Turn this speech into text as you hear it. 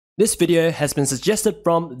This video has been suggested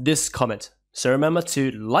from this comment, so remember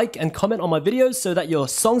to like and comment on my videos so that your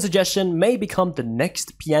song suggestion may become the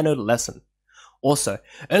next piano lesson. Also,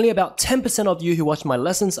 only about 10% of you who watch my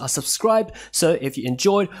lessons are subscribed, so if you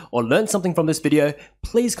enjoyed or learned something from this video,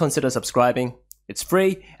 please consider subscribing. It's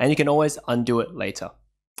free and you can always undo it later.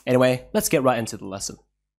 Anyway, let's get right into the lesson.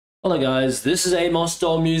 Hello guys, this is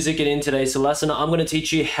Amosdoll Music, and in today's lesson I'm going to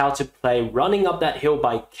teach you how to play Running Up That Hill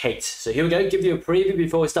by Kate. So here we go, give you a preview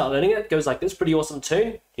before we start learning it. It goes like this, pretty awesome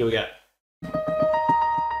tune. Here we go.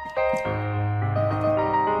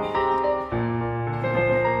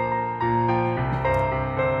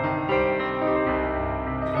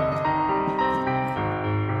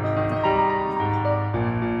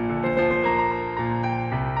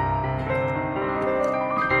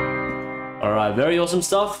 Alright, very awesome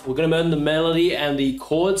stuff. We're going to learn the melody and the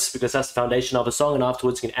chords because that's the foundation of a song, and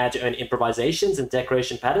afterwards you can add your own improvisations and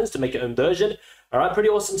decoration patterns to make your own version. Alright, pretty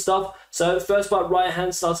awesome stuff. So first part, right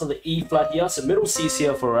hand starts on the E flat here, so middle C's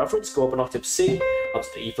here for reference, go up an octave C, up to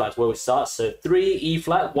the E flat where we start. So 3 E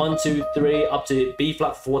flat, 1, 2, 3, up to B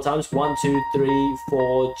flat 4 times, 1, 2, 3,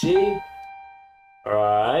 4, G.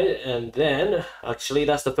 Alright, and then, actually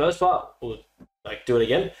that's the first part, we'll do it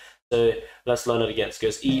again. So let's learn it again. So it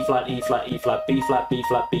goes E flat, E flat, E flat, B flat, B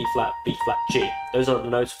flat, B flat, B flat, G. Those are the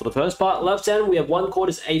notes for the first part. Left hand, we have one chord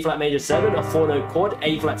is A flat major 7, a 4-note chord,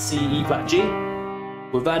 A flat, C, E flat, G.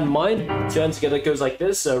 With that in mind, turn together goes like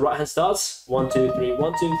this. So right hand starts 1, 2, 3,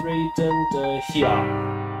 1, 2, 3, dun, dun,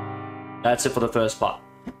 here. That's it for the first part.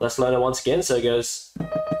 Let's learn it once again. So it goes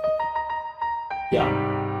here.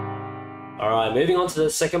 Alright, moving on to the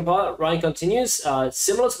second part, Ryan continues.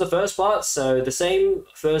 Similar to the first part, so the same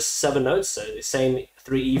first 7 notes, so the same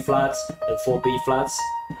 3 E flats and 4 B flats,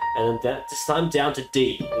 and then this time down to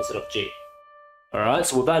D instead of G. Alright,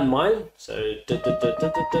 so with that in mind, so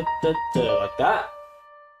like that.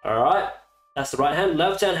 Alright, that's the right hand.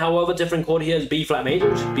 Left hand, however, different chord here is B flat major,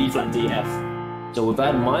 which is B flat D F. So with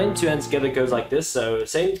that in mind, two hands together goes like this. So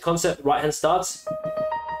same concept, right hand starts,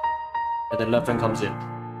 and then left hand comes in.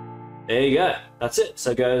 There you go, that's it.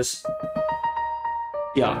 So it goes,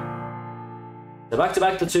 yeah. So back to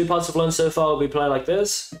back, the two parts I've learned so far will be played like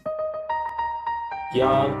this.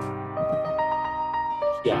 Yeah.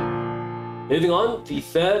 Yeah. Moving on, the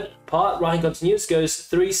third part, Ryan continues, goes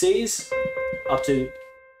 3 C's up to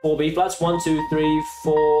 4 B flats, 1, 2, 3,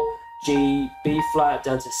 4, G, B flat,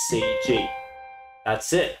 down to C, G.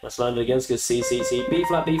 That's it. Let's learn it again. So it goes C, C, C, B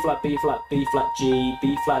flat, B flat, B flat, B flat, G,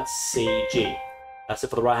 B flat, C, G. That's it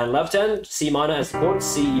for the right hand. Left hand, C minor as the chord,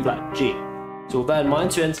 C, E flat, G. So with that in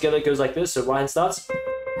mind, two hands together goes like this. So right hand starts.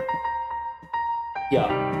 Yeah.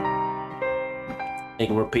 You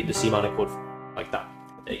can repeat the C minor chord like that.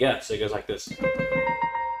 There you go. So it goes like this.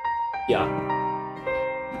 Yeah.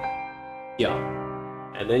 Yeah.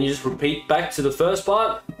 And then you just repeat back to the first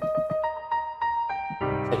part.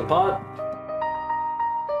 Second part.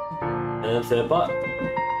 And then the third part.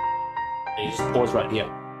 And you just pause right here.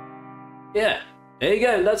 Yeah. There you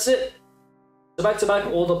go, that's it. So back to back,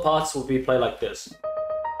 all the parts will be played like this.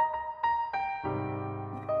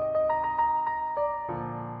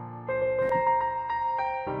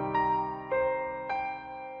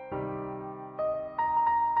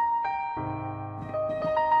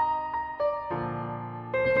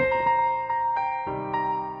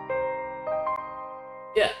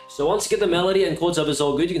 Yeah, so once you get the melody and chords over, it's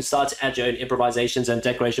all good, you can start to add your own improvisations and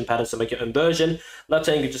decoration patterns to make your own version. Left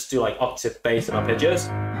hand, you can just do like octave, bass, and arpeggios.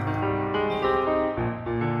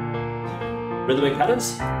 Rhythmic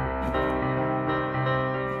patterns.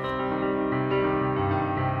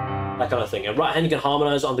 That kind of thing. And right hand, you can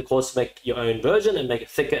harmonize on the chords to make your own version and make it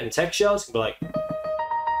thicker in texture. So you can be like...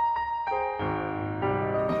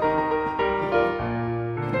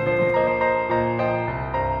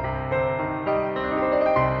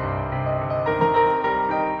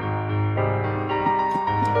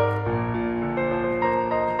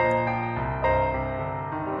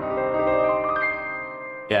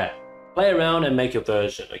 yeah, play around and make your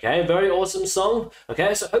version, okay? Very awesome song,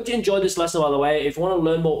 okay? So I hope you enjoyed this lesson, by the way. If you want to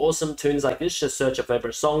learn more awesome tunes like this, just search your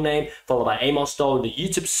favorite song name, followed by Amosdoll in the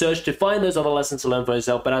YouTube search to find those other lessons to learn for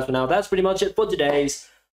yourself. But as for now, that's pretty much it for today's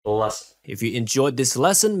lesson. If you enjoyed this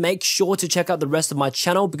lesson, make sure to check out the rest of my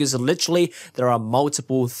channel because literally there are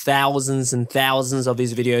multiple thousands and thousands of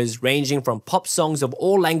these videos ranging from pop songs of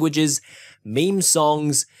all languages, meme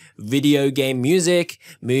songs, video game music,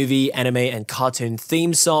 movie, anime, and cartoon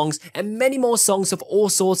theme songs, and many more songs of all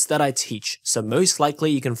sorts that I teach. So most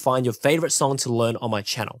likely you can find your favorite song to learn on my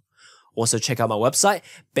channel. Also, check out my website,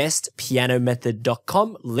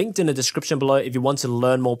 bestpianomethod.com, linked in the description below if you want to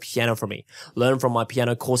learn more piano from me. Learn from my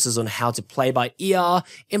piano courses on how to play by ear,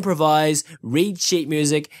 improvise, read sheet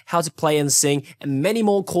music, how to play and sing, and many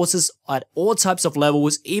more courses at all types of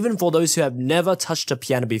levels, even for those who have never touched a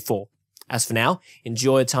piano before. As for now,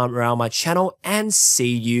 enjoy your time around my channel and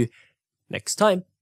see you next time.